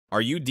Are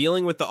you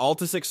dealing with the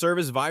Altisik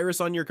Service Virus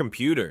on your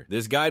computer?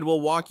 This guide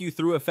will walk you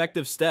through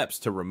effective steps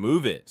to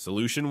remove it.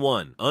 Solution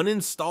 1.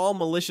 Uninstall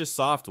malicious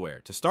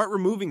software. To start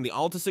removing the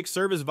Altisik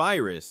Service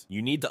Virus,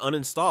 you need to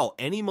uninstall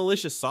any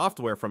malicious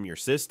software from your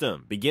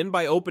system. Begin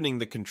by opening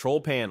the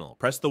Control Panel.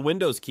 Press the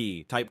Windows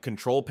key, type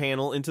Control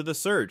Panel into the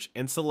search,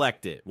 and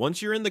select it.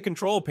 Once you're in the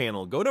Control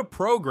Panel, go to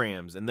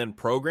Programs and then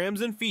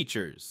Programs and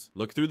Features.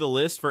 Look through the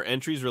list for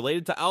entries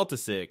related to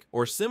Altisik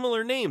or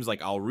similar names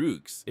like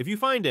Alrux. If you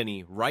find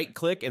any,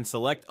 right-click and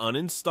select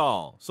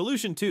Uninstall.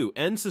 Solution 2.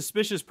 End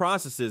suspicious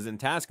processes in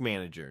Task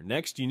Manager.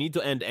 Next, you need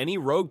to end any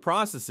rogue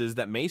processes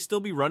that may still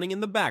be running in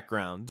the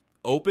background.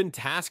 Open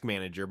Task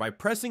Manager by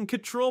pressing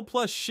Ctrl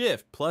plus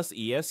Shift plus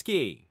ES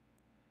key.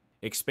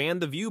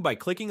 Expand the view by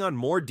clicking on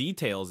More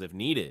Details if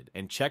needed,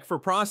 and check for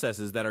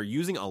processes that are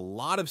using a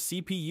lot of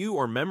CPU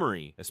or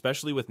memory,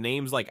 especially with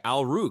names like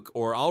Alrux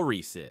or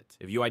Alreset.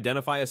 If you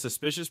identify a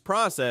suspicious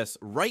process,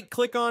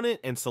 right-click on it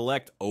and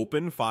select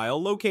Open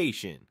File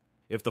Location.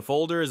 If the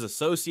folder is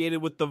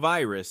associated with the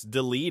virus,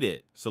 delete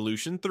it.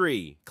 Solution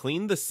 3.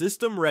 Clean the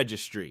system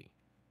registry.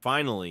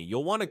 Finally,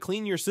 you'll want to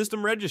clean your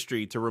system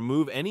registry to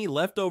remove any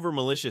leftover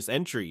malicious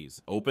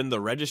entries. Open the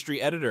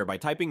registry editor by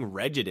typing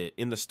regedit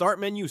in the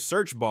Start menu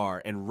search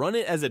bar and run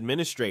it as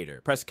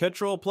administrator. Press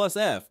Ctrl plus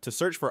F to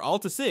search for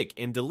Altisik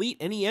and delete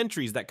any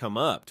entries that come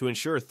up. To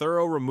ensure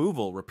thorough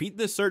removal, repeat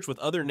this search with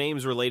other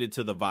names related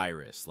to the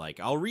virus, like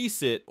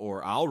Alreset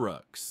or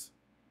Alrux.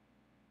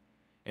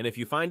 And if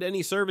you find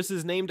any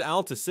services named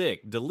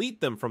Altisik,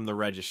 delete them from the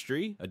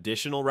registry.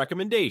 Additional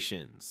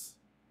recommendations.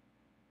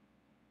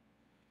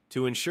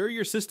 To ensure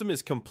your system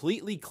is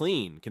completely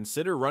clean,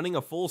 consider running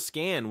a full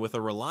scan with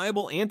a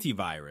reliable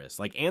antivirus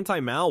like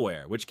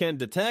anti-malware, which can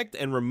detect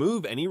and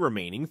remove any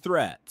remaining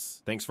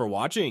threats. Thanks for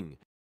watching.